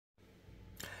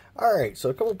Alright, so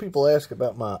a couple people asked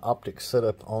about my optics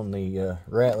setup on the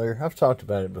Rattler. I've talked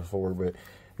about it before, but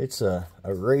it's a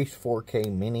Wraith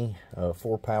 4K Mini,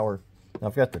 4 power.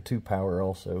 I've got the 2 power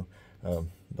also,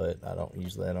 but I don't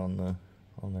use that on the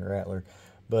Rattler.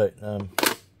 But I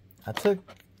took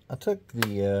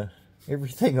the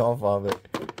everything off of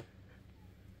it.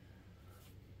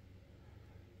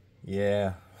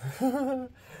 Yeah.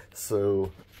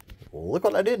 So look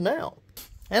what I did now.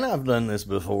 And I've done this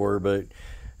before, but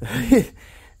it's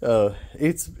a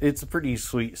pretty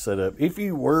sweet setup. If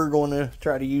you were going to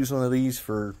try to use one of these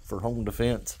for home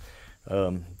defense,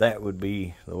 that would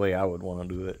be the way I would want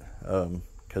to do it.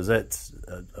 Because that's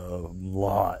a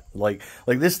lot. Like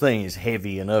this thing is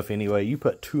heavy enough anyway. You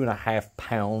put 2.5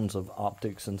 pounds of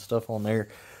optics and stuff on there,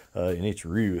 and it's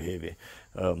real heavy.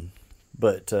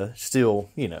 But still,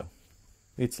 you know,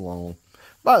 it's long.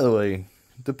 By the way,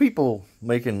 the people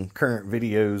making current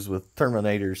videos with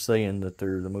Terminators saying that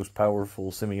they're the most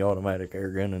powerful semi-automatic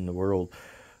airgun in the world,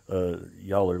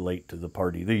 y'all are late to the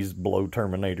party. These blow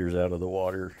Terminators out of the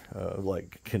water,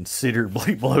 like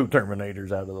considerably blow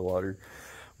Terminators out of the water.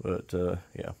 But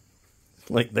yeah,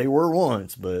 like they were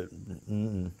once, but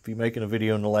if you're making a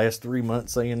video in the last 3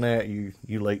 months saying that, you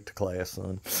late to class,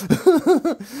 son.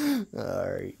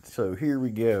 All right, so here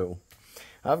we go.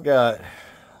 I've got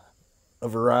a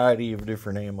variety of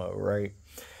different ammo, right?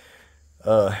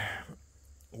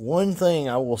 One thing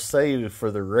I will say for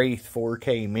the Wraith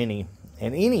 4K Mini,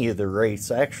 and any of the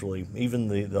Wraiths actually, even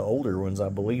the older ones, I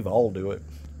believe all do it.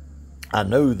 I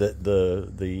know that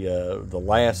the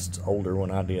last older one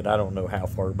I did, I don't know how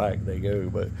far back they go,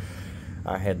 but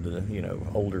I had the, you know,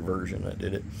 older version that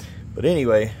did it. But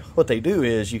anyway, what they do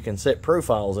is you can set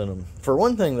profiles in them. For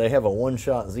one thing, they have a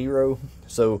one-shot zero,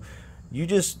 so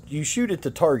you shoot at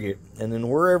the target, and then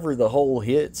wherever the hole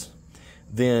hits,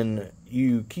 then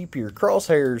you keep your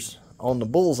crosshairs on the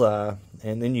bullseye,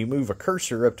 and then you move a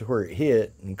cursor up to where it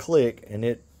hit and click, and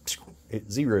it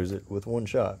zeroes it with one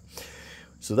shot.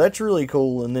 So that's really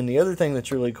cool. And then the other thing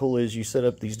that's really cool is you set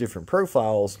up these different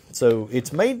profiles. So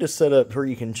it's made to set up where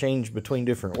you can change between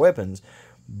different weapons.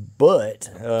 But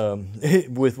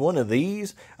with one of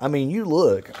these, I mean, you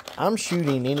look, I'm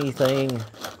shooting anything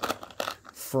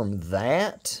from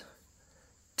that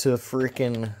to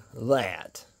freaking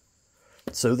that.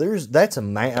 So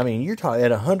I mean, you're talking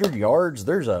at 100 yards,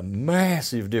 there's a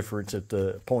massive difference at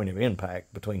the point of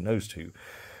impact between those two.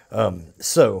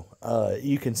 So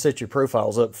you can set your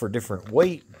profiles up for different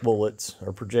weight bullets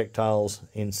or projectiles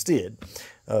instead,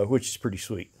 which is pretty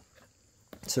sweet.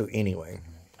 So anyway,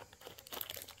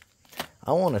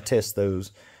 I want to test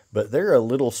those, but they're a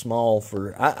little small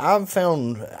for, I've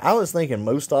found, I was thinking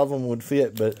most of them would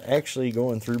fit, but actually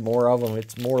going through more of them,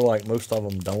 it's more like most of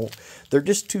them don't. They're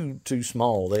just too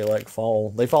small. They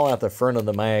fall out the front of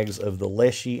the mags of the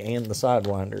Leshy and the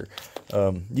Sidewinder.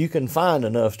 You can find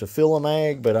enough to fill a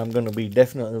mag, but I'm going to be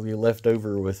definitely left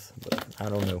over with, I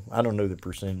don't know the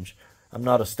percentage. I'm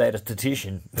not a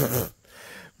statistician.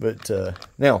 But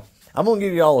now, I'm going to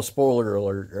give you all a spoiler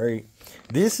alert, right?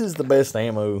 This is the best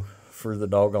ammo for the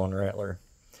doggone Rattler.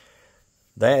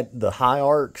 The high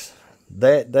arcs,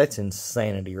 that's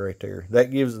insanity right there.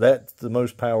 That's the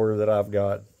most power that I've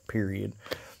got, period.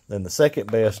 Then the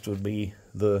second best would be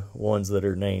the ones that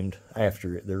are named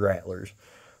after it, the Rattlers.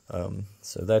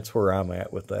 So that's where I'm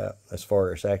at with that. As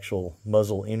far as actual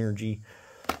muzzle energy,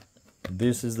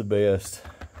 this is the best.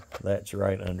 That's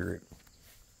right under it.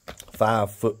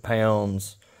 5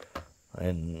 foot-pounds,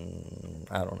 and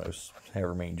I don't know,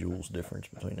 however many joules difference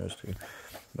between those two.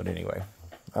 But anyway,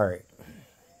 all right.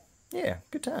 Yeah,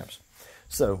 good times.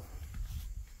 So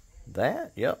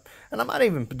that, yep. And I might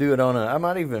even do it on I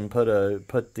might even put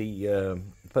the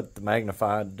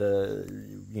magnified,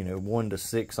 1 to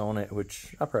 6 on it,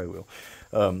 which I probably will,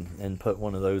 and put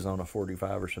one of those on a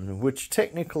 45 or something, which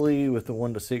technically with the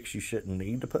 1 to 6, you shouldn't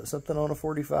need to put something on a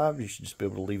 45. You should just be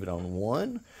able to leave it on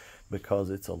 1 because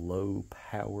it's a low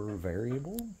power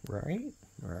variable, right?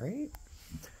 Right?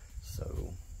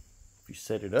 So if you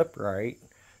set it up right,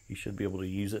 you should be able to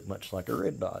use it much like a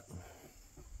red dot.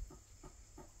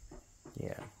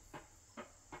 Yeah.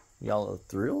 Y'all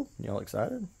thrilled? Y'all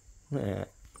excited? Yeah.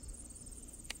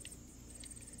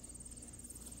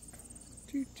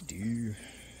 Do.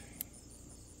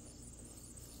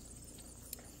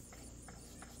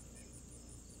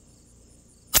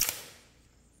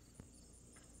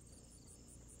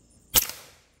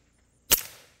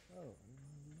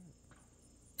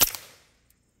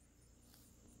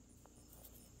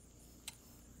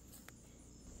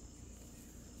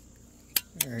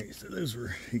 Alright, so those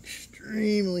were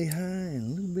extremely high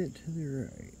and a little bit to the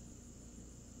right.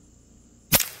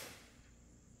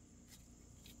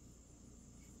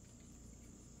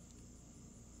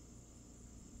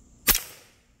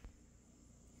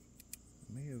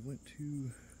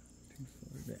 too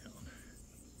far down.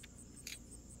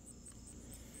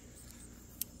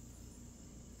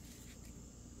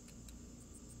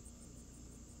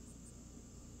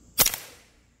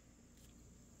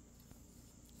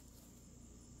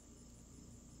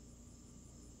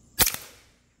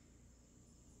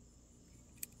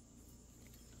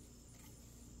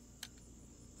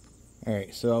 All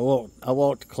right, so I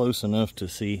walked close enough to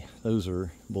see those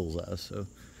are bullseyes. So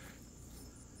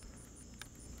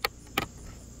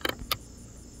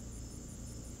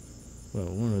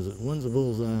well, one's a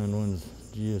bullseye and one's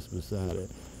just beside it.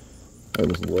 That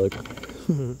was luck.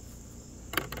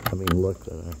 I mean, luck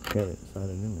that I got it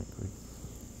sighted in that quick.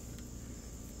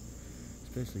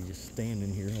 Especially just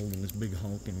standing here holding this big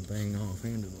honking thing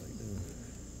offhanded like this.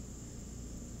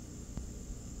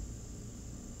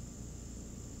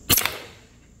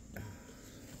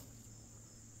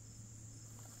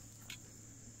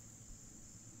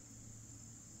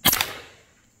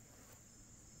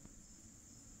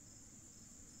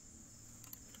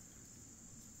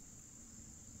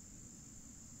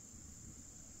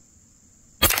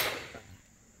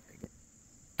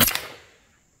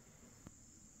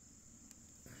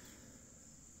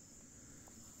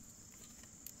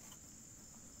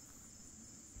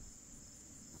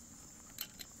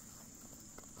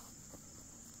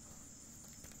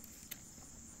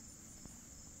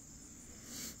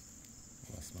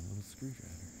 Lost my little screwdriver.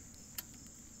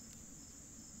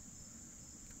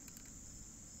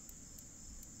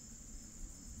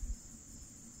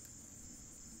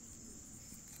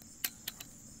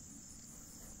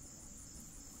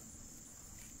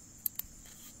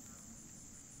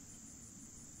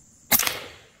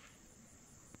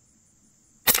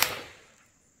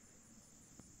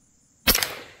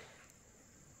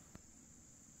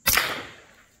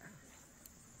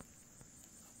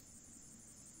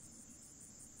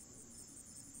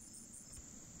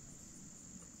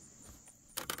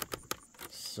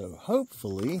 So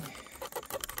hopefully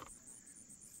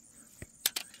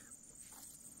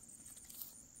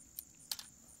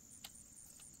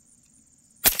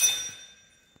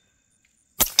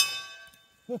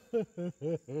I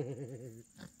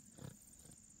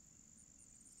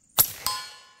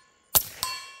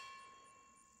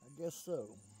guess so.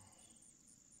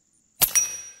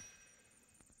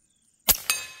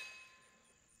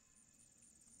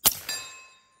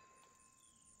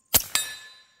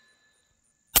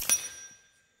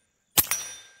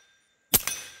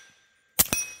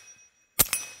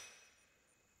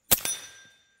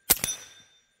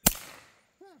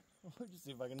 Let me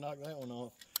see if I can knock that one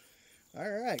off.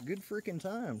 Alright, good freaking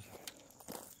times.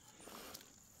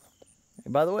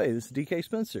 Hey, by the way, this is DK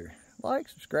Spencer. Like,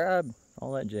 subscribe,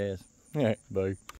 all that jazz. Alright, bye.